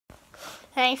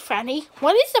Hey, Fanny,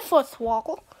 what is the fourth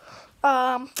wall?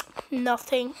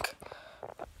 Nothing.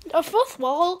 The fourth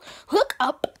wall, look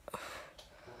up.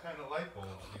 What kind of light bulbs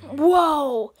do you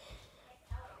Whoa.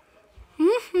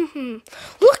 need?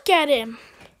 Look at him.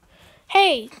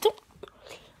 Hey,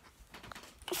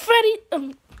 Freddy,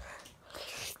 Bonnie,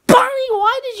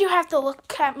 why did you have to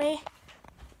look at me?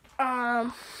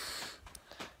 For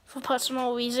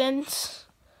personal reasons.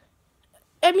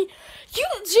 I mean, you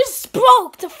just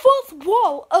broke the fourth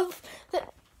wall of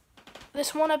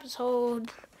this one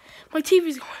episode. My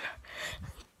TV's going.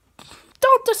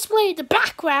 Don't display the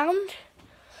background.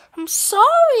 I'm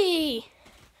sorry.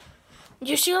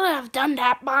 You shouldn't have done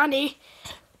that, Bonnie.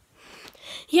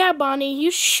 Yeah, Bonnie,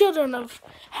 you shouldn't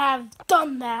have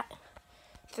done that.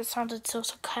 That sounded so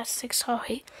sarcastic,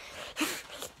 sorry.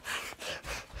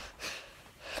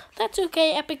 That's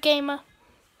okay, Epic Gamer.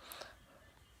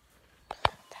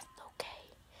 That's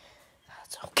okay.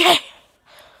 That's okay.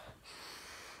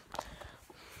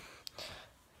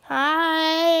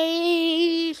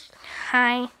 Hi.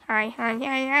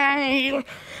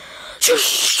 Just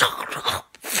shut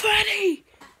up, Freddy.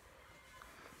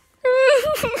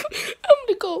 I'm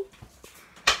gonna go.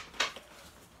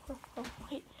 Oh,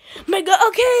 wait. Mega,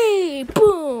 okay,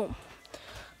 boom.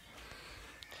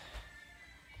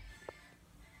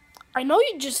 I know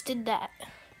you just did that.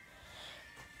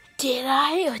 Did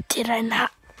I or did I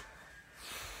not?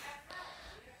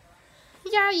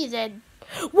 Yeah, you did.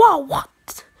 Whoa,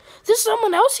 what? There's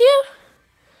someone else here?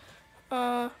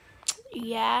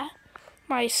 Yeah.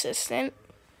 My assistant.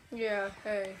 Yeah,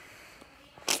 hey.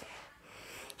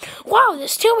 Wow,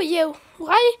 there's two of you.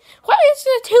 Why is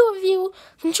there two of you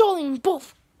controlling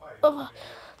both?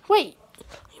 Wait.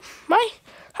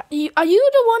 Are you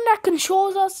the one that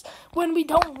controls us when we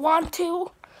don't want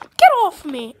to? Get off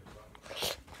me.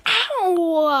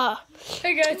 Ow.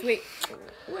 Hey guys, wait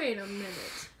a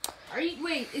minute.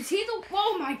 Is he the,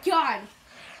 oh my god.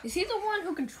 Is he the one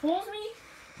who controls me?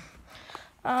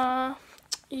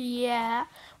 Yeah,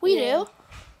 we do.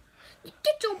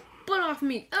 Get your butt off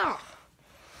me. Oh.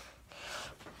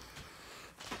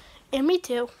 And me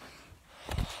too.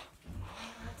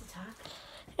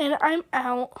 And I'm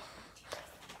out.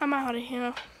 I'm out of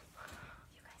here.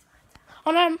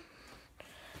 Hold on.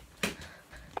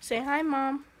 Say hi,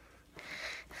 Mom.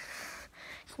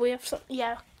 We have some,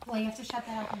 yeah. Well, you have to shut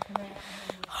that off and come in.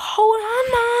 Hold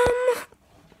on, Mom.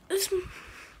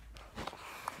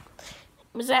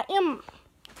 Was that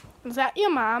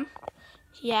your mom?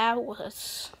 Yeah, it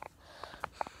was.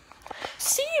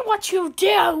 See what you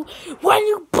do when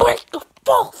you break the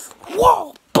fourth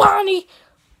wall, Bonnie.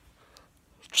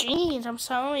 Jeez, I'm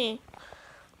sorry.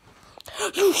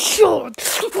 You should.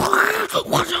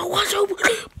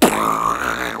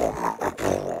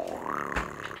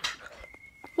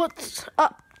 What's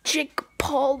up, Jake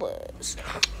Paulers?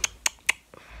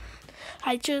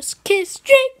 I just kissed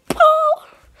Jake Paul.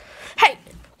 Hey,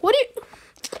 what are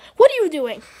you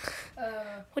doing?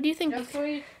 What do you think?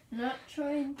 Definitely not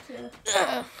trying to.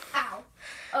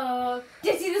 Ow.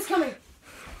 Didn't see this coming.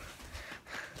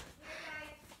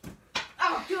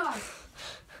 Oh god.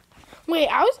 Wait,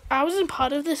 I wasn't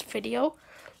part of this video.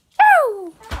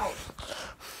 Oh! Ow.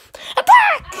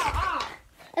 Attack! Ow.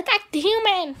 Attack the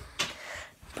human.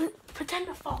 Pretend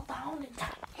to fall down and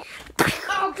die.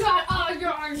 Oh god. Oh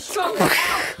god. I'm so.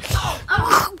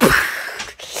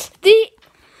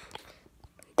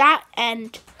 That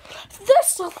end.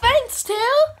 This was thanks to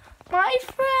my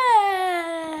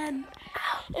friend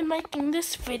in making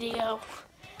this video.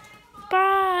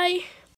 Bye.